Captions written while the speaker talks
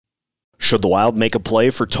Should the Wild make a play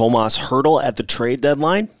for Tomas Hertl at the trade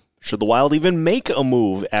deadline? Should the Wild even make a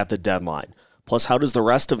move at the deadline? Plus, how does the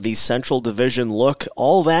rest of the Central Division look?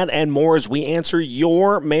 All that and more as we answer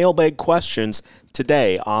your mailbag questions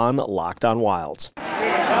today on Locked On Wilds.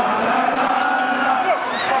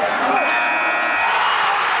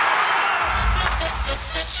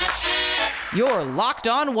 You're Locked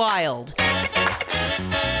On Wild,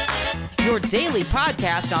 your daily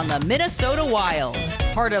podcast on the Minnesota Wild,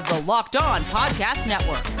 part of the Locked On Podcast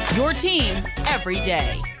Network, your team every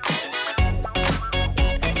day.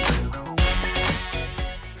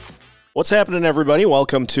 What's happening, everybody?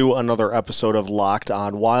 Welcome to another episode of Locked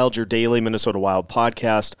On Wild, your daily Minnesota Wild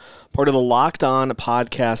podcast, part of the Locked On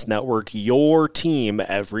Podcast Network, your team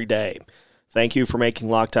every day. Thank you for making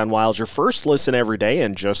Locked On Wild your first listen every day,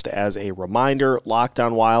 and just as a reminder, Locked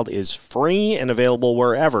On Wild is free and available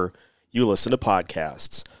wherever you listen to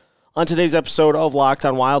podcasts. On today's episode of Locked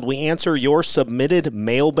On Wild, we answer your submitted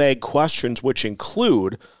mailbag questions, which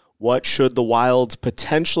include what should the Wild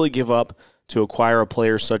potentially give up to acquire a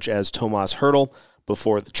player such as Tomas Hertl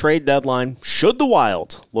before the trade deadline? Should the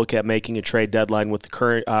Wild look at making a trade deadline with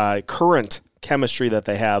the current chemistry that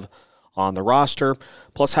they have on the roster?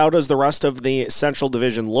 Plus, how does the rest of the Central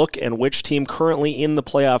Division look, and which team currently in the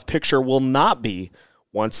playoff picture will not be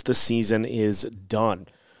once the season is done?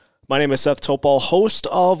 My name is Seth Topal, host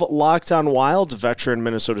of Locked On Wild, veteran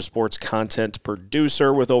Minnesota sports content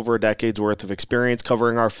producer with over a decade's worth of experience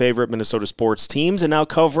covering our favorite Minnesota sports teams, and now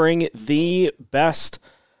covering the best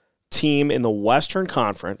team in the Western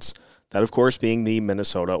Conference, that of course being the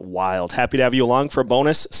Minnesota Wild. Happy to have you along for a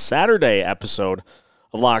bonus Saturday episode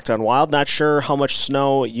of Locked On Wild. Not sure how much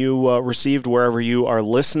snow you received wherever you are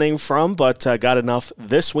listening from, but got enough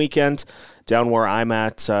this weekend down where I'm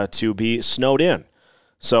at to be snowed in.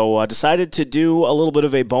 So decided to do a little bit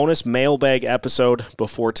of a bonus mailbag episode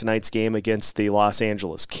before tonight's game against the Los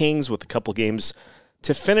Angeles Kings, with a couple games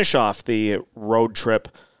to finish off the road trip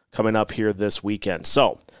coming up here this weekend.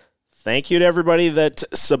 So thank you to everybody that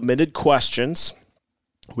submitted questions.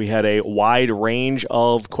 We had a wide range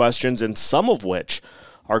of questions, and some of which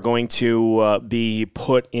are going to be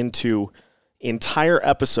put into entire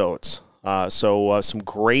episodes. So some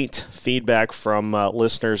great feedback from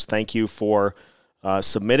listeners. Thank you for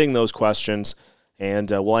submitting those questions,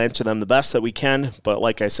 and we'll answer them the best that we can. But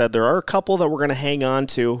like I said, there are a couple that we're going to hang on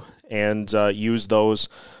to and use those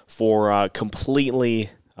for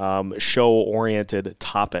completely show-oriented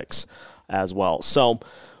topics as well. So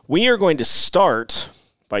we are going to start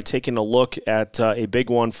by taking a look at a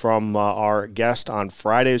big one from our guest on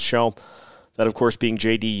Friday's show, that of course being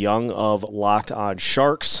J.D. Young of Locked On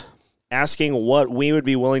Sharks, asking what we would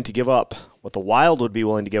be willing to give up, what the Wild would be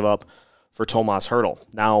willing to give up for Tomas Hertl.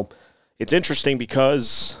 Now, it's interesting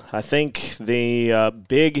because I think the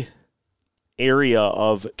big area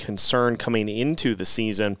of concern coming into the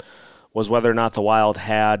season was whether or not the Wild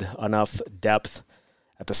had enough depth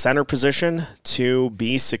at the center position to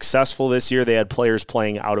be successful this year. They had players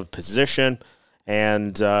playing out of position,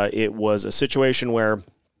 and it was a situation where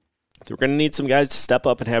they were going to need some guys to step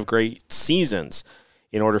up and have great seasons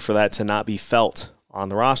in order for that to not be felt on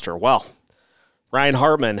the roster. Well, Ryan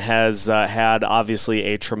Hartman has had obviously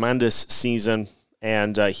a tremendous season,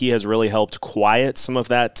 and he has really helped quiet some of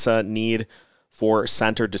that need for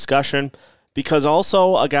center discussion, because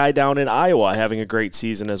also a guy down in Iowa having a great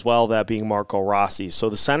season as well, that being Marco Rossi. So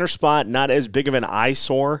the center spot, not as big of an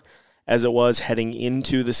eyesore as it was heading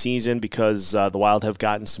into the season, because the Wild have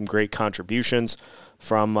gotten some great contributions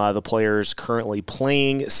from the players currently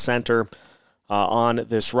playing center on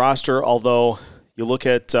this roster. Although you look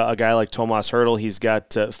at a guy like Tomas Hertl, he's got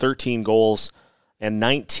 13 goals and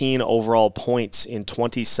 19 overall points in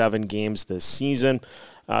 27 games this season.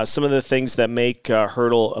 Some of the things that make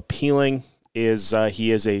Hertl appealing is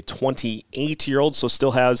he is a 28-year-old, so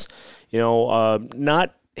still has,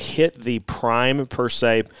 not hit the prime per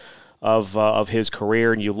se of his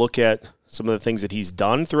career. And you look at some of the things that he's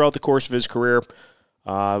done throughout the course of his career,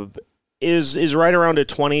 is right around a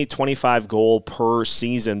 20-25 goal per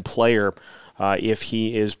season player if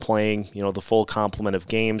he is playing, the full complement of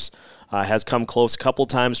games. Has come close a couple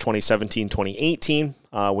times, 2017, 2018,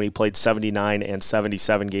 when he played 79 and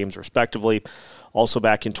 77 games respectively. Also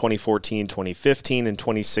back in 2014, 2015, and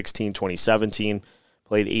 2016, 2017,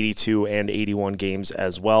 played 82 and 81 games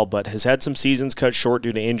as well, but has had some seasons cut short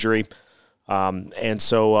due to injury, and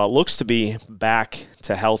so looks to be back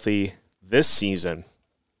to healthy this season,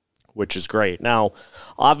 which is great. Now,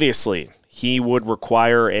 obviously, he would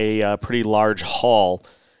require a pretty large haul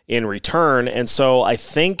in return, and so I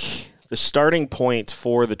think the starting point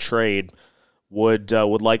for the trade would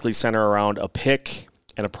likely center around a pick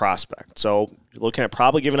and a prospect. So you're looking at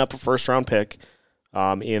probably giving up a first-round pick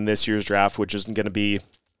in this year's draft, which isn't going to be,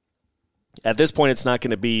 at this point, it's not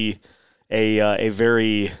going to be a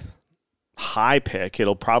very high pick.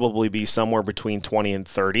 It'll probably be somewhere between 20 and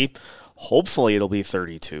 30. Hopefully it'll be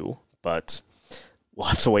 32, but we'll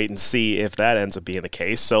have to wait and see if that ends up being the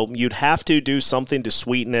case. So you'd have to do something to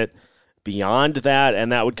sweeten it beyond that,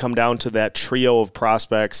 and that would come down to that trio of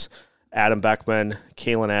prospects: Adam Beckman,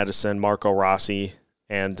 Kalen Addison, Marco Rossi,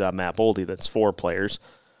 and Matt Boldy. That's 4 players.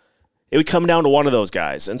 It would come down to one of those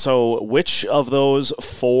guys. And so which of those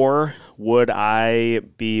 4 would I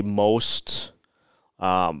be most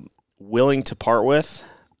willing to part with?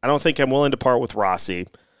 I don't think I'm willing to part with Rossi.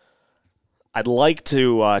 I'd like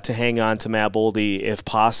to hang on to Matt Boldy if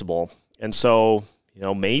possible. And so,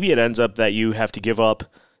 maybe it ends up that you have to give up,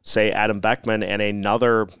 say, Adam Beckman and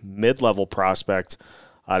another mid-level prospect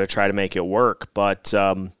to try to make it work. But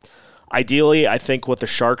ideally, I think what the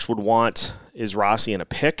Sharks would want is Rossi and a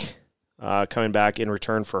pick coming back in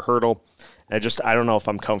return for Hertl. And I don't know if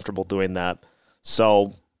I'm comfortable doing that.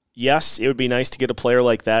 So, yes, it would be nice to get a player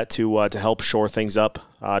like that to help shore things up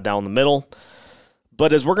down the middle.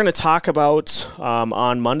 But as we're going to talk about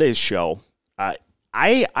on Monday's show,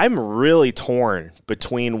 I'm really torn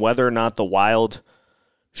between whether or not the Wild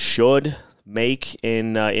should make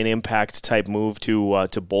an impact-type move to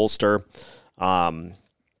bolster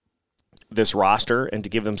this roster and to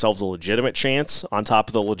give themselves a legitimate chance on top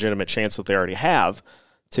of the legitimate chance that they already have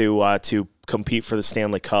to compete for the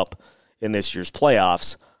Stanley Cup in this year's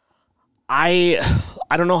playoffs. I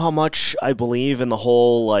don't know how much I believe in the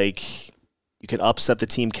whole, you can upset the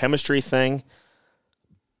team chemistry thing,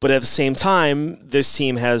 but at the same time, this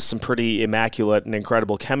team has some pretty immaculate and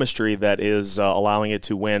incredible chemistry that is allowing it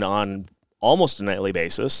to win on almost a nightly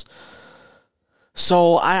basis.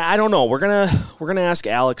 So I don't know. We're gonna ask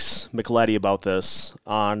Alex Micheletti about this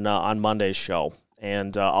on Monday's show,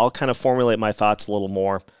 and I'll kind of formulate my thoughts a little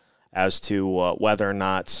more as to whether or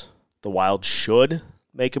not the Wild should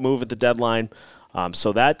make a move at the deadline.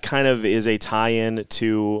 So that kind of is a tie-in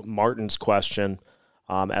to Martin's question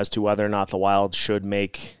as to whether or not the Wild should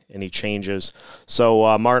make any changes.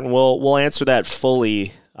 So Martin, we'll answer that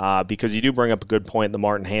fully because you do bring up a good point in the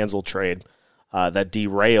Martin Hanzal trade that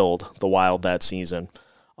derailed the Wild that season.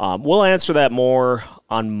 We'll answer that more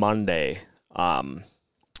on Monday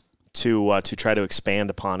to try to expand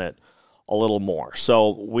upon it a little more.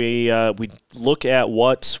 So we look at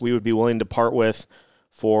what we would be willing to part with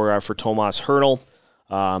for Tomas Hertl,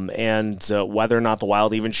 and whether or not the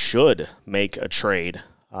Wild even should make a trade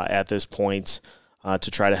at this point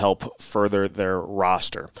to try to help further their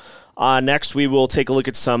roster. Next, we will take a look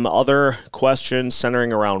at some other questions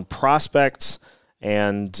centering around prospects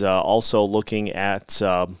and also looking at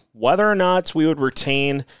whether or not we would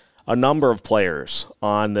retain a number of players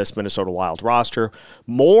on this Minnesota Wild roster.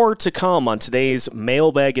 More to come on today's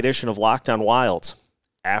mailbag edition of Locked On Wild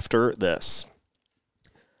after this.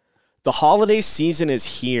 The holiday season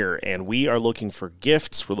is here, and we are looking for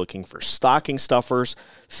gifts. We're looking for stocking stuffers,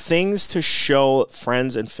 things to show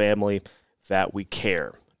friends and family that we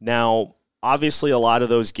care. Now, obviously, a lot of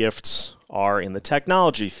those gifts are in the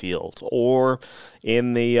technology field or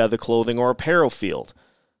in the clothing or apparel field.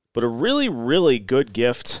 But a really, really good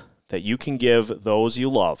gift that you can give those you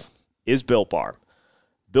love is Built Bar.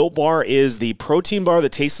 Built Bar is the protein bar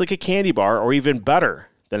that tastes like a candy bar, or even better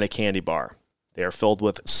than a candy bar. They are filled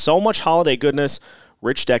with so much holiday goodness,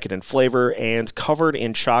 rich decadent flavor, and covered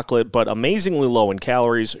in chocolate, but amazingly low in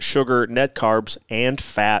calories, sugar, net carbs, and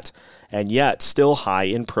fat, and yet still high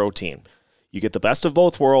in protein. You get the best of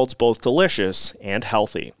both worlds, both delicious and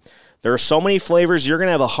healthy. There are so many flavors, you're going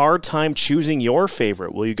to have a hard time choosing your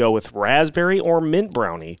favorite. Will you go with raspberry or mint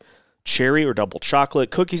brownie, cherry or double chocolate,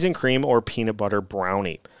 cookies and cream, or peanut butter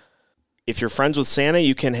brownie? If you're friends with Santa,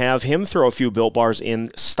 you can have him throw a few Built Bars in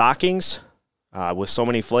stockings. With so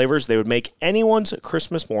many flavors, they would make anyone's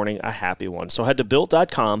Christmas morning a happy one. So head to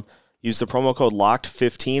Built.com, use the promo code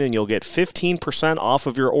LOCKED15, and you'll get 15% off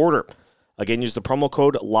of your order. Again, use the promo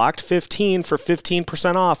code LOCKED15 for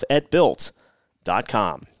 15% off at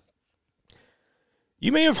Built.com.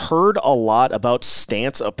 You may have heard a lot about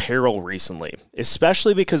Stance Apparel recently,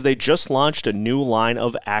 especially because they just launched a new line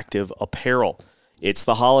of active apparel. It's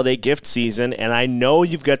the holiday gift season, and I know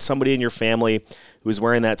you've got somebody in your family who's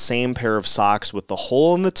wearing that same pair of socks with the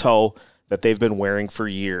hole in the toe that they've been wearing for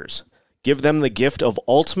years. Give them the gift of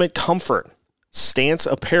ultimate comfort. Stance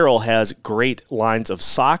Apparel has great lines of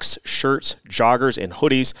socks, shirts, joggers, and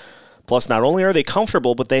hoodies. Plus, not only are they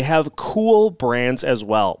comfortable, but they have cool brands as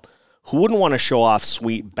well. Who wouldn't want to show off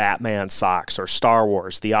sweet Batman socks or Star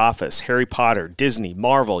Wars, The Office, Harry Potter, Disney,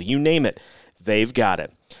 Marvel, you name it? they've got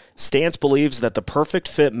it. Stance believes that the perfect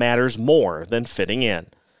fit matters more than fitting in,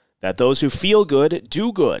 that those who feel good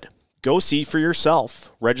do good. Go see for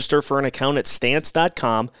yourself. Register for an account at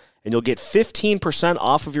stance.com, and you'll get 15%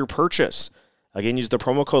 off of your purchase. Again, use the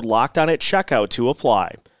promo code LOCKEDON at checkout to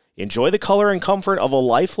apply. Enjoy the color and comfort of a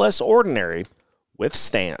life less ordinary with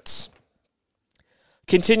Stance.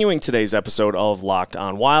 Continuing today's episode of Locked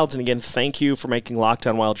On Wild, and again, thank you for making Locked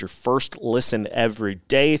On Wild your first listen every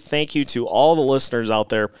day. Thank you to all the listeners out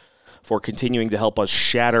there for continuing to help us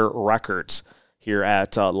shatter records here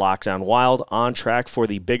at Locked On Wild, on track for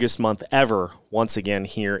the biggest month ever once again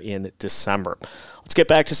here in December. Let's get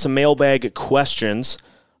back to some mailbag questions.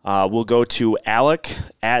 We'll go to Alec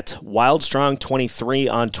at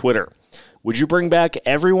Wildstrong23 on Twitter. Would you bring back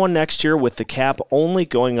everyone next year with the cap only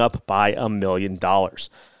going up by $1 million?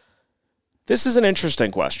 This is an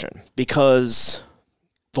interesting question because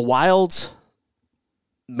the Wild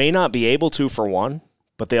may not be able to for one,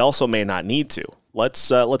 but they also may not need to.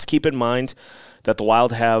 Let's keep in mind that the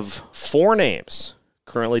Wild have 4 names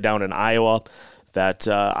currently down in Iowa that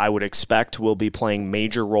I would expect will be playing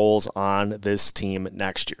major roles on this team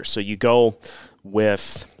next year. So you go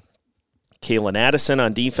with Kalen Addison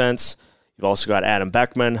on defense. You've also got Adam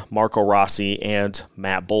Beckman, Marco Rossi, and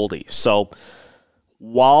Matt Boldy. So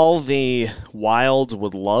while the Wild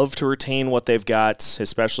would love to retain what they've got,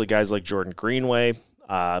 especially guys like Jordan Greenway,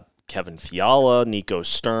 Kevin Fiala, Nico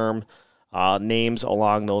Sturm, names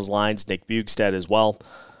along those lines, Nick Bjugstad as well,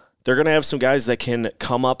 they're going to have some guys that can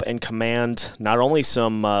come up and command not only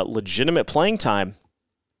some legitimate playing time,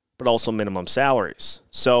 but also minimum salaries.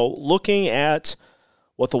 So looking at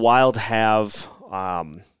what the Wild have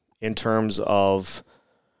in terms of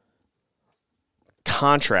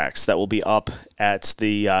contracts that will be up at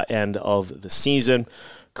the end of the season,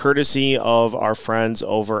 courtesy of our friends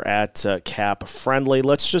over at Cap Friendly,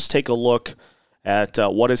 let's just take a look at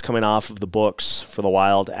what is coming off of the books for the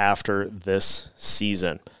Wild after this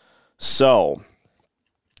season. So,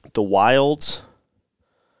 the Wild,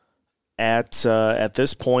 at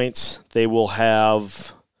this point, they will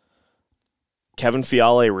have Kevin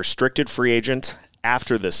Fiala, a restricted free agent,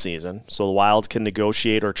 after this season. So the Wild can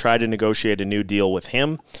negotiate or try to negotiate a new deal with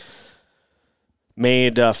him.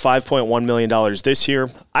 Made $5.1 million this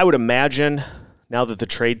year. I would imagine, now that the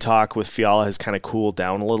trade talk with Fiala has kind of cooled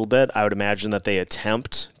down a little bit, I would imagine that they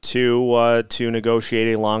attempt to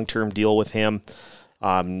negotiate a long-term deal with him.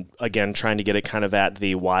 Again, trying to get it kind of at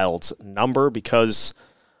the Wild's number, because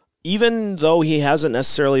even though he hasn't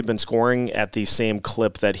necessarily been scoring at the same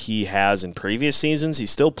clip that he has in previous seasons,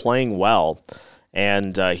 he's still playing well.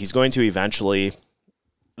 And he's going to eventually,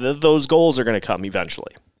 those goals are going to come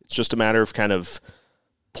eventually. It's just a matter of kind of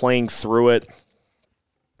playing through it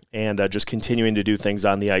and just continuing to do things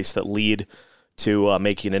on the ice that lead to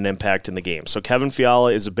making an impact in the game. So Kevin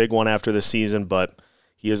Fiala is a big one after this season, but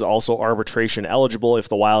he is also arbitration eligible if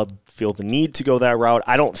the Wild feel the need to go that route.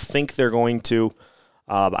 I don't think they're going to.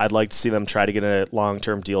 I'd like to see them try to get a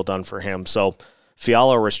long-term deal done for him. So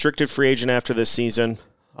Fiala, a restricted free agent after this season.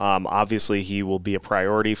 Obviously, he will be a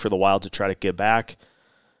priority for the Wild to try to get back.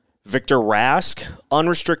 Victor Rask,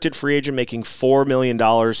 unrestricted free agent, making $4 million,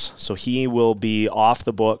 so he will be off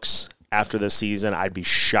the books after this season. I'd be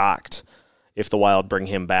shocked if the Wild bring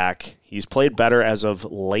him back. He's played better as of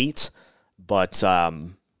late, but I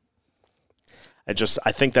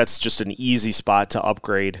think that's just an easy spot to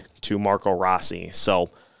upgrade to Marco Rossi. So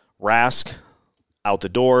Rask out the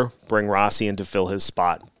door, bring Rossi in to fill his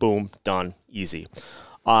spot. Boom, done, easy.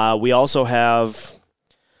 We also have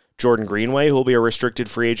Jordan Greenway, who will be a restricted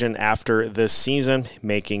free agent after this season,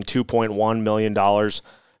 making $2.1 million.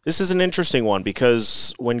 This is an interesting one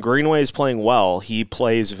because when Greenway is playing well, he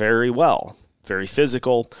plays very well, very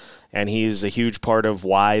physical, and he's a huge part of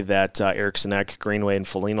why that Eriksson Ek, Greenway, and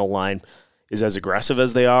Foligno line is as aggressive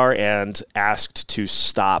as they are and asked to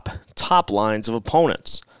stop top lines of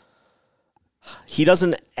opponents. He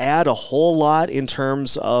doesn't add a whole lot in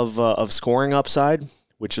terms of scoring upside,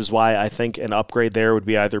 which is why I think an upgrade there would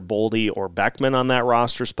be either Boldy or Beckman on that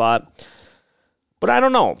roster spot. But I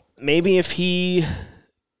don't know. Maybe if he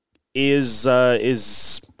is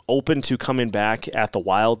open to coming back at the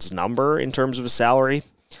Wild's number in terms of a salary,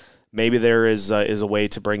 maybe there is a way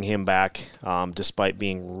to bring him back despite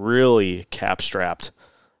being really cap-strapped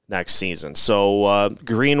next season. So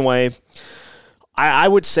Greenway, I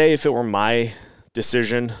would say if it were my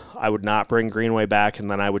decision, I would not bring Greenway back,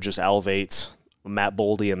 and then I would just elevate Matt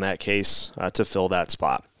Boldy in that case to fill that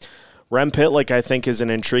spot. Rem Pitlick, I think, is an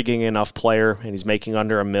intriguing enough player, and he's making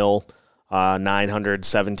under $1 million,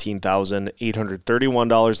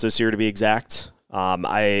 $917,831 this year to be exact.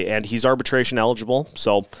 And he's arbitration eligible,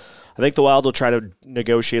 so I think the Wild will try to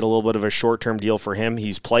negotiate a little bit of a short-term deal for him.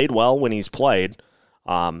 He's played well when he's played.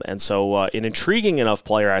 And so an intriguing enough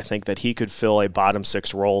player, I think, that he could fill a bottom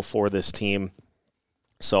six role for this team.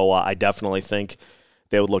 So I definitely think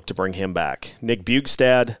they would look to bring him back. Nick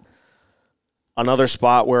Bjugstad, another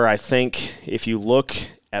spot where I think if you look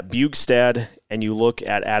at Bjugstad and you look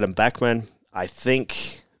at Adam Beckman, I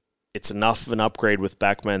think it's enough of an upgrade with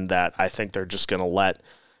Beckman that I think they're just going to let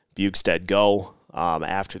Bjugstad go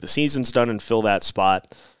after the season's done and fill that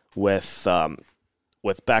spot with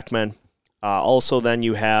Beckman. Also, then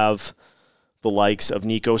you have the likes of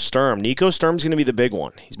Nico Sturm. Nico Sturm's going to be the big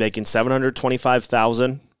one. He's making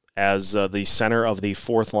 $725,000 as the center of the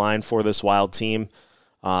fourth line for this Wild team.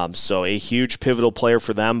 So a huge pivotal player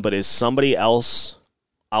for them, but is somebody else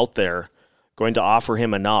out there going to offer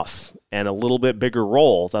him enough and a little bit bigger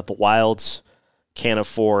role that the Wilds can't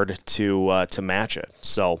afford to match it?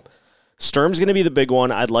 So Sturm's going to be the big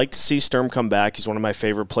one. I'd like to see Sturm come back. He's one of my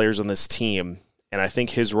favorite players on this team, and I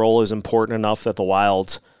think his role is important enough that the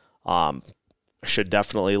Wild should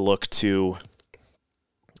definitely look to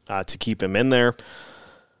keep him in there.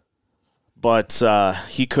 But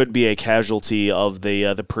he could be a casualty of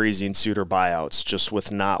the Parisian Suter buyouts, just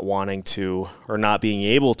with not wanting to or not being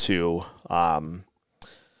able to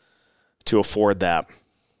afford that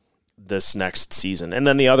this next season. And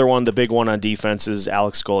then the other one, the big one on defense, is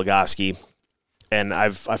Alex Goligoski. And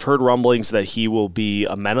I've heard rumblings that he will be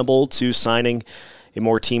amenable to signing a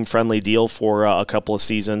more team-friendly deal for a couple of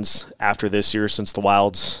seasons after this year, since the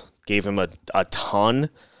Wilds gave him a ton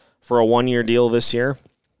for a one-year deal this year.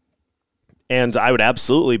 And I would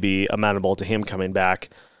absolutely be amenable to him coming back.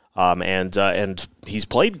 And he's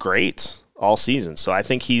played great all season. So I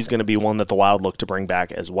think he's going to be one that the Wild look to bring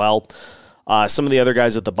back as well. Some of the other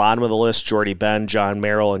guys at the bottom of the list, Jordy Ben, John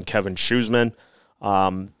Merrill, and Kevin Schumann.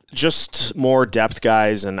 Just more depth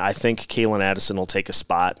guys, and I think Kalen Addison will take a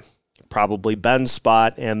spot. Probably Ben's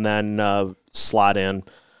spot, and then slot in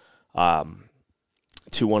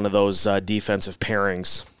to one of those defensive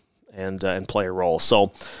pairings and play a role.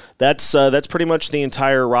 So that's pretty much the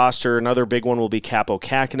entire roster. Another big one will be Kaapo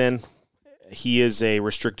Kähkönen. He is a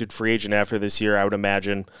restricted free agent after this year. I would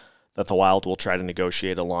imagine that the Wild will try to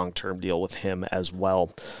negotiate a long-term deal with him as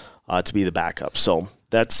well to be the backup. So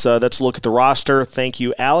that's a look at the roster. Thank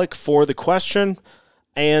you, Alec, for the question.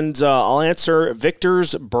 And I'll answer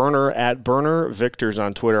Victor's Burner at Burner Victor's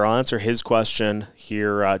on Twitter. I'll answer his question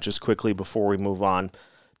here just quickly before we move on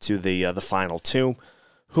to the final two.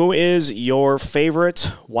 Who is your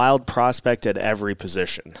favorite Wild prospect at every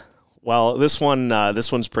position? Well, this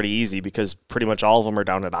one's pretty easy because pretty much all of them are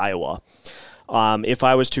down at Iowa. If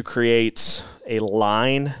I was to create a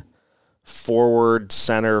line, forward,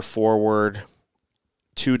 center, forward,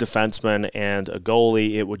 two defensemen, and a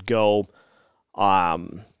goalie, it would go... I'll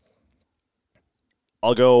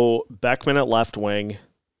go Beckman at left wing,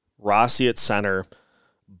 Rossi at center,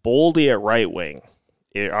 Boldy at right wing.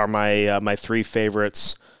 It are my three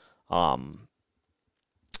favorites to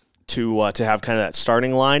have kind of that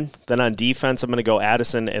starting line. Then on defense, I'm going to go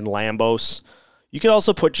Addison and Lambos. You could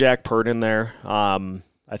also put Jack Pert in there.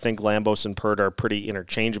 I think Lambos and Pert are pretty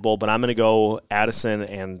interchangeable, but I'm going to go Addison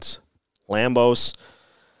and Lambos.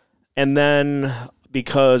 And then,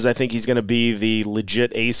 because I think he's going to be the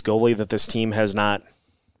legit ace goalie that this team has not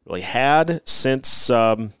really had since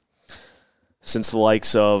the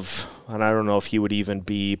likes of, and I don't know if he would even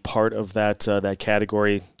be part of that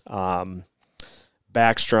category,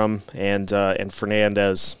 Backstrom and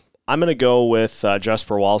Fernandez. I'm going to go with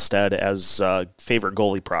Jesper Wallstedt as favorite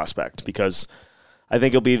goalie prospect because I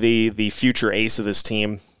think he'll be the future ace of this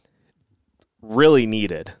team. Really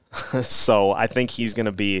needed, so I think he's going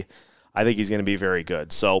to be very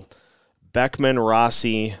good. So Beckman,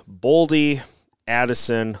 Rossi, Boldy,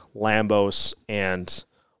 Addison, Lambos, and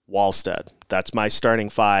Wallstedt. That's my starting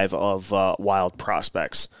five of Wild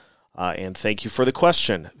prospects. And thank you for the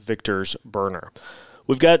question, Victor's Burner.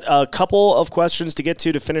 We've got a couple of questions to get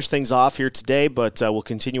to finish things off here today, but we'll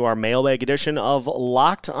continue our mailbag edition of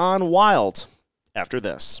Locked on Wild after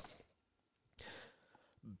this.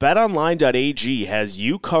 BetOnline.ag has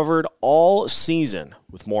you covered all season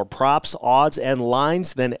with more props, odds, and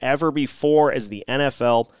lines than ever before as the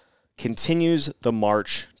NFL continues the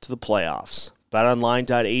march to the playoffs.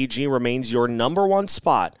 BetOnline.ag remains your number one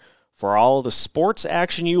spot for all of the sports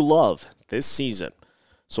action you love this season.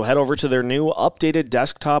 So head over to their new updated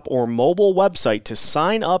desktop or mobile website to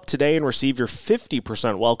sign up today and receive your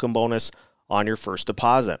 50% welcome bonus on your first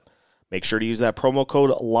deposit. Make sure to use that promo code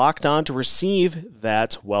LOCKEDON to receive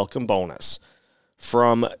that welcome bonus.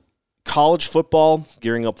 From college football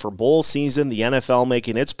gearing up for bowl season, the NFL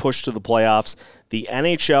making its push to the playoffs, the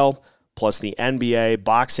NHL, plus the NBA,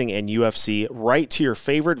 boxing, and UFC, right to your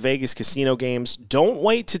favorite Vegas casino games. Don't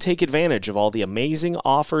wait to take advantage of all the amazing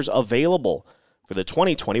offers available for the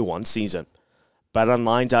 2021 season.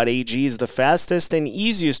 BetOnline.ag is the fastest and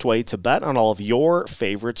easiest way to bet on all of your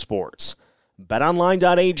favorite sports.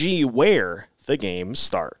 BetOnline.ag, where the game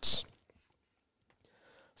starts.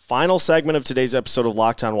 Final segment of today's episode of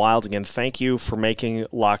Locked On Wild. Again, thank you for making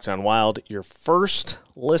Locked On Wild your first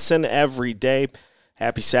listen every day.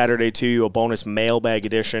 Happy Saturday to you, a bonus mailbag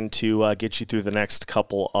edition to get you through the next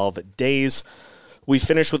couple of days. We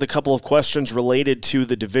finished with a couple of questions related to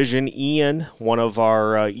the division. Ian, one of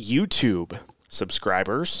our YouTube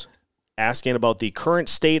subscribers, asking about the current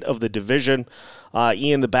state of the division.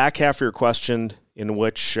 Ian, the back half of your question, in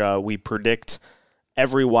which we predict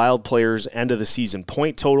every Wild player's end of the season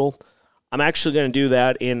point total. I'm actually going to do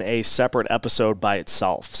that in a separate episode by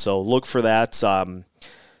itself, so look for that.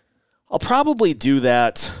 I'll probably do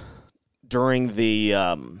that during the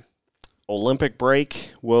Olympic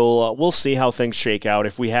break. We'll see how things shake out.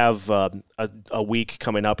 If we have a week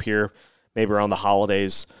coming up here, maybe around the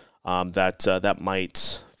holidays, that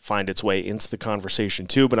might find its way into the conversation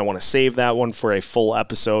too, but I want to save that one for a full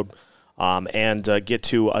episode and get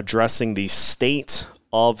to addressing the state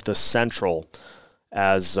of the Central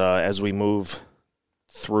as we move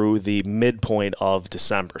through the midpoint of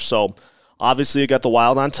December. So obviously you got the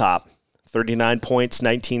Wild on top, 39 points,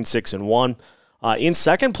 19-6-1, in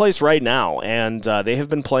second place right now, and they have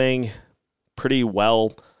been playing pretty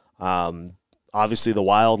well. Obviously, the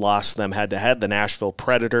Wild lost them head-to-head, the Nashville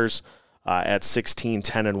Predators, at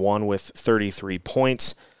 16-10-1 with 33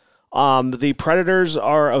 points. The Predators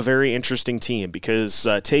are a very interesting team because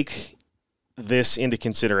take this into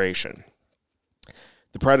consideration.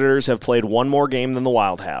 The Predators have played one more game than the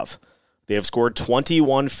Wild have. They have scored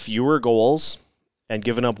 21 fewer goals and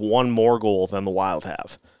given up one more goal than the Wild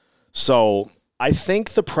have. So I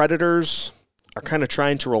think the Predators are kind of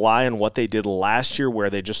trying to rely on what they did last year, where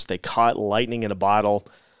they caught lightning in a bottle.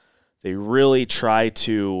 They really try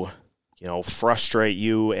to, frustrate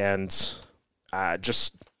you, and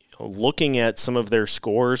looking at some of their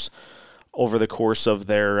scores over the course of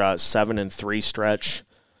their 7-3 stretch,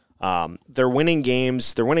 they're winning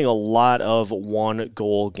games. They're winning a lot of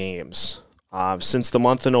one-goal games since the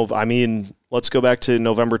month of November. Let's go back to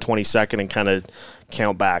November 22nd and kind of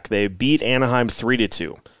count back. They beat Anaheim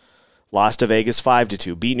 3-2. Lost to Vegas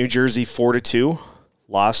 5-2. Beat New Jersey 4-2.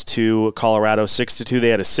 Lost to Colorado 6-2. They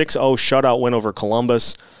had a 6-0 shutout win over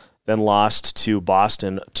Columbus. Then lost to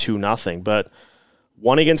Boston 2-0. But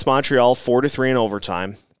won against Montreal 4-3 in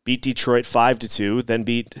overtime. Beat Detroit 5-2. Then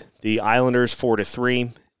beat the Islanders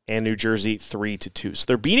 4-3 and New Jersey 3-2. So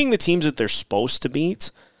they're beating the teams that they're supposed to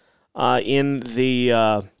beat in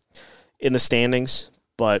the standings,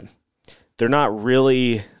 but they're not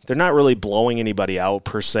really blowing anybody out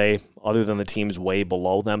per se, other than the teams way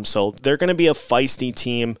below them. So they're going to be a feisty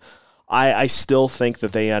team. I still think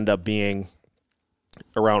that they end up being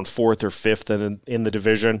around 4th or 5th in the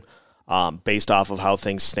division based off of how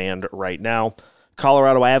things stand right now.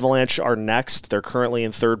 Colorado Avalanche are next. They're currently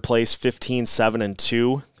in 3rd place,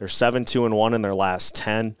 15-7-2. They're 7-2-1 in their last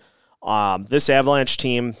 10. This Avalanche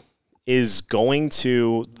team is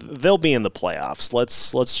they'll be in the playoffs.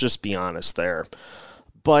 Let's just be honest there.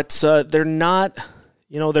 But they're not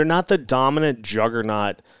the dominant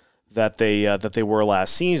juggernaut that they were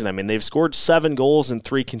last season. They've scored 7 goals in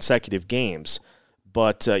 3 consecutive games,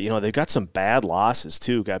 but they've got some bad losses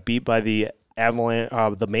too. Got beat by the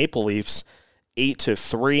Maple Leafs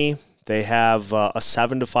 8-3. They have a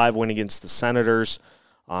 7-5 win against the Senators.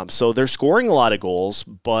 So they're scoring a lot of goals,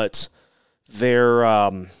 but their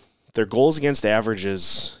goals against average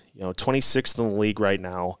is 26th in the league right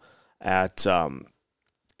now at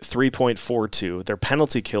 3.42. Their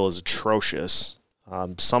penalty kill is atrocious,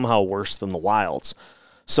 somehow worse than the Wild's.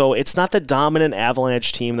 So it's not the dominant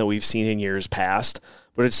Avalanche team that we've seen in years past,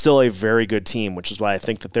 but it's still a very good team, which is why I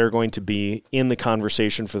think that they're going to be in the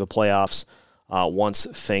conversation for the playoffs once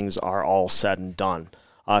things are all said and done.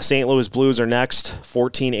 St. Louis Blues are next,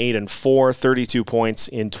 14-8-4, 32 points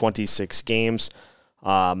in 26 games.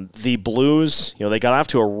 The Blues, they got off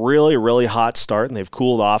to a really, really hot start, and they've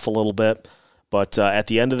cooled off a little bit. But at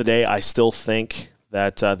the end of the day, I still think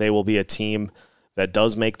that they will be a team that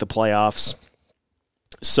does make the playoffs.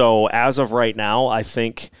 So as of right now, I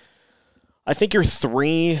think you're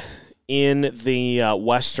 3 in the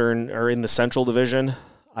Western or in the Central Division.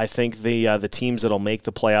 I think the teams that'll make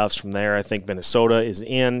the playoffs from there, I think Minnesota is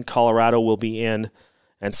in, Colorado will be in,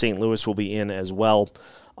 and St. Louis will be in as well.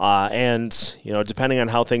 And, depending on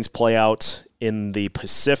how things play out in the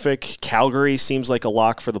Pacific, Calgary seems like a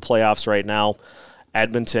lock for the playoffs right now.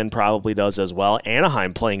 Edmonton probably does as well.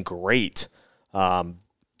 Anaheim playing great at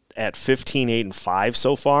 15-8-5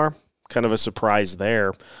 so far. Kind of a surprise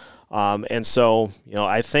there. And so,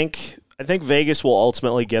 I think Vegas will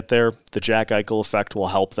ultimately get there. The Jack Eichel effect will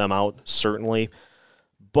help them out, certainly.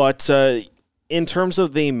 But in terms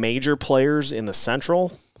of the major players in the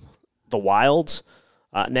Central, the Wild,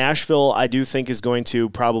 Nashville, I do think, is going to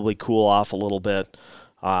probably cool off a little bit.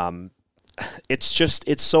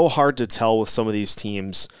 It's so hard to tell with some of these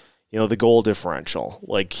teams, the goal differential.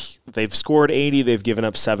 Like, they've scored 80, they've given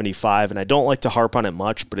up 75, and I don't like to harp on it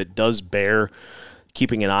much, but it does bear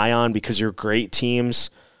keeping an eye on because your great teams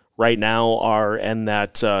right now are in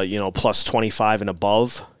that, plus 25 and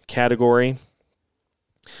above category.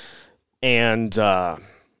 And,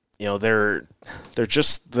 they're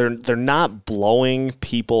not blowing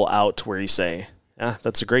people out to where you say,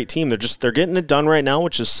 that's a great team. They're getting it done right now,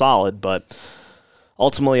 which is solid, but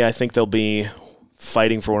ultimately I think they'll be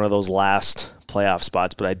fighting for one of those last playoff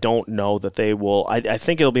spots, but I don't know that they will. I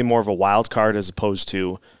think it'll be more of a wild card as opposed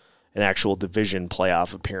to an actual division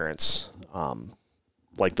playoff appearance,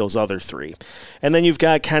 like those other three. And then you've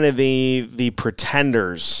got kind of the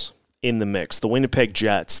pretenders in the mix, the Winnipeg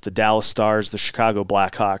Jets, the Dallas Stars, the Chicago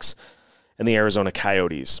Blackhawks, and the Arizona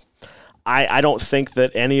Coyotes. I don't think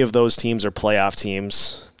that any of those teams are playoff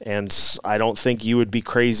teams, and I don't think you would be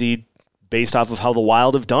crazy based off of how the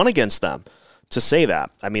Wild have done against them to say that.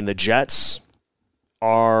 I mean, the Jets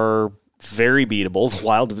are very beatable. The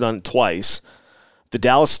Wild have done it twice. The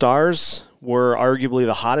Dallas Stars were arguably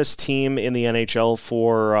the hottest team in the NHL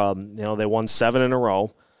for, they won 7 in a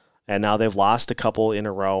row, and now they've lost a couple in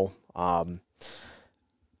a row.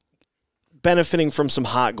 Benefiting from some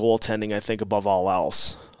hot goaltending, I think, above all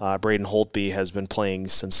else. Braden Holtby has been playing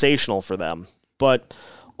sensational for them. But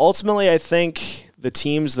ultimately, I think the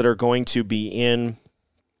teams that are going to be in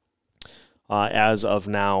as of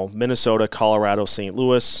now, Minnesota, Colorado, St.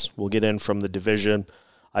 Louis will get in from the division.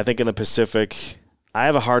 I think in the Pacific, I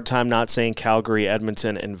have a hard time not saying Calgary,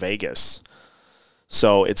 Edmonton, and Vegas.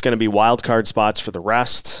 So it's going to be wild card spots for the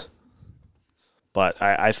rest. But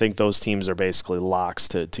I think those teams are basically locks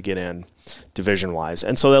to get in division-wise.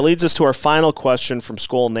 And so that leads us to our final question from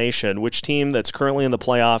Skol Nation. Which team that's currently in the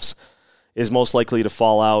playoffs is most likely to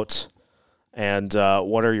fall out? And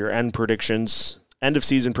what are your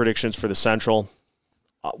end-of-season predictions for the Central?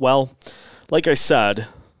 Well, like I said,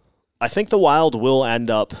 I think the Wild will end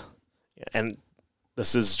up, and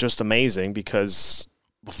this is just amazing because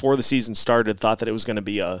before the season started, thought that it was going to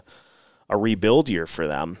be a rebuild year for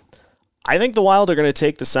them. I think the Wild are going to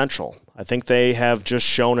take the Central. I think they have just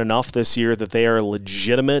shown enough this year that they are a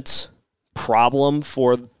legitimate problem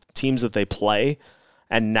for teams that they play,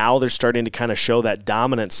 and now they're starting to kind of show that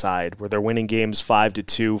dominant side where they're winning games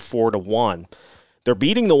 5-2, 4-1. They're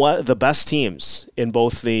beating the best teams in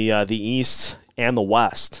both the East and the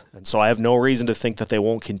West, and so I have no reason to think that they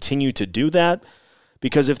won't continue to do that,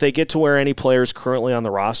 because if they get to where any players currently on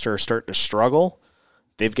the roster are starting to struggle,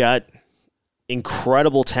 they've got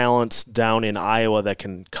incredible talent down in Iowa that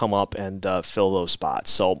can come up and fill those spots.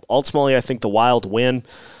 So ultimately, I think the Wild win.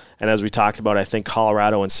 And as we talked about, I think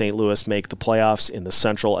Colorado and St. Louis make the playoffs in the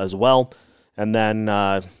Central as well. And then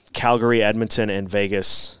Calgary, Edmonton, and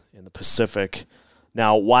Vegas in the Pacific.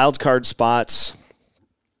 Now, wild card spots,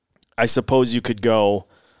 I suppose you could go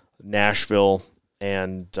Nashville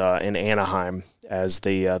and Anaheim as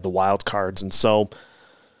the wild cards. And so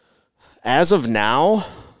as of now,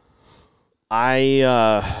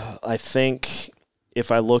 I think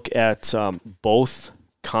if I look at both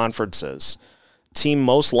conferences, team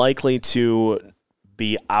most likely to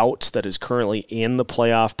be out that is currently in the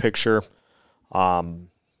playoff picture, I'm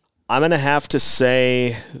going to have to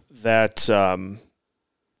say that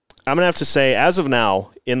as of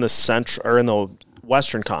now in the Central or in the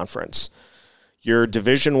Western Conference, your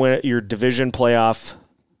division playoff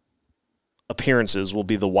appearances will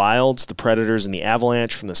be the Wilds, the Predators, and the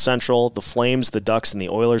Avalanche from the Central, the Flames, the Ducks, and the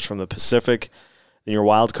Oilers from the Pacific. Then your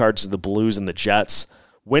wild cards are the Blues and the Jets.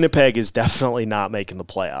 Winnipeg is definitely not making the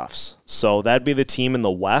playoffs. So that'd be the team in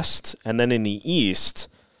the West. And then in the East,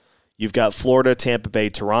 you've got Florida, Tampa Bay,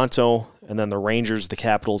 Toronto, and then the Rangers, the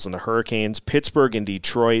Capitals, and the Hurricanes. Pittsburgh and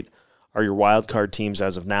Detroit are your wild card teams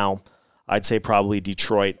as of now. I'd say probably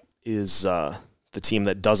Detroit is the team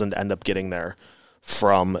that doesn't end up getting there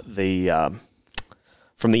from the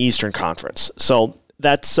Eastern Conference. So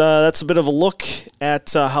that's a bit of a look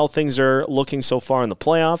at how things are looking so far in the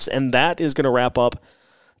playoffs, and that is going to wrap up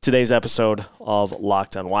today's episode of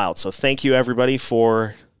Locked on Wild. So thank you, everybody,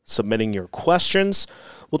 for submitting your questions.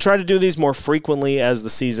 We'll try to do these more frequently as the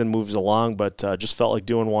season moves along, but just felt like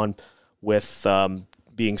doing one with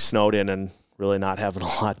being snowed in and really not having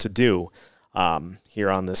a lot to do here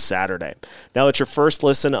on this Saturday. Now that your first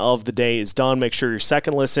listen of the day is done, make sure your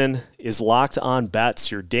second listen is Locked On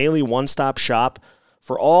Bets, your daily one-stop shop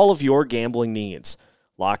for all of your gambling needs.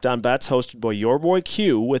 Locked On Bets, hosted by your boy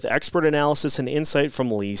Q, with expert analysis and insight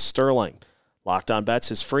from Lee Sterling. Locked On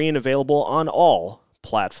Bets is free and available on all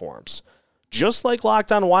platforms. Just like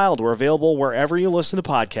Locked On Wild, we're available wherever you listen to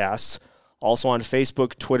podcasts, also on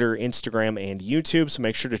Facebook, Twitter, Instagram, and YouTube, so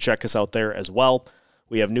make sure to check us out there as well.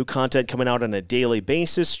 We have new content coming out on a daily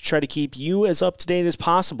basis to try to keep you as up-to-date as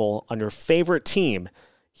possible on your favorite team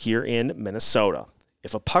here in Minnesota.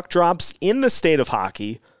 If a puck drops in the state of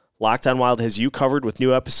hockey, Locked On Wild has you covered with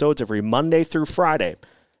new episodes every Monday through Friday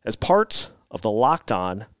as part of the Locked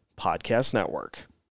On Podcast Network.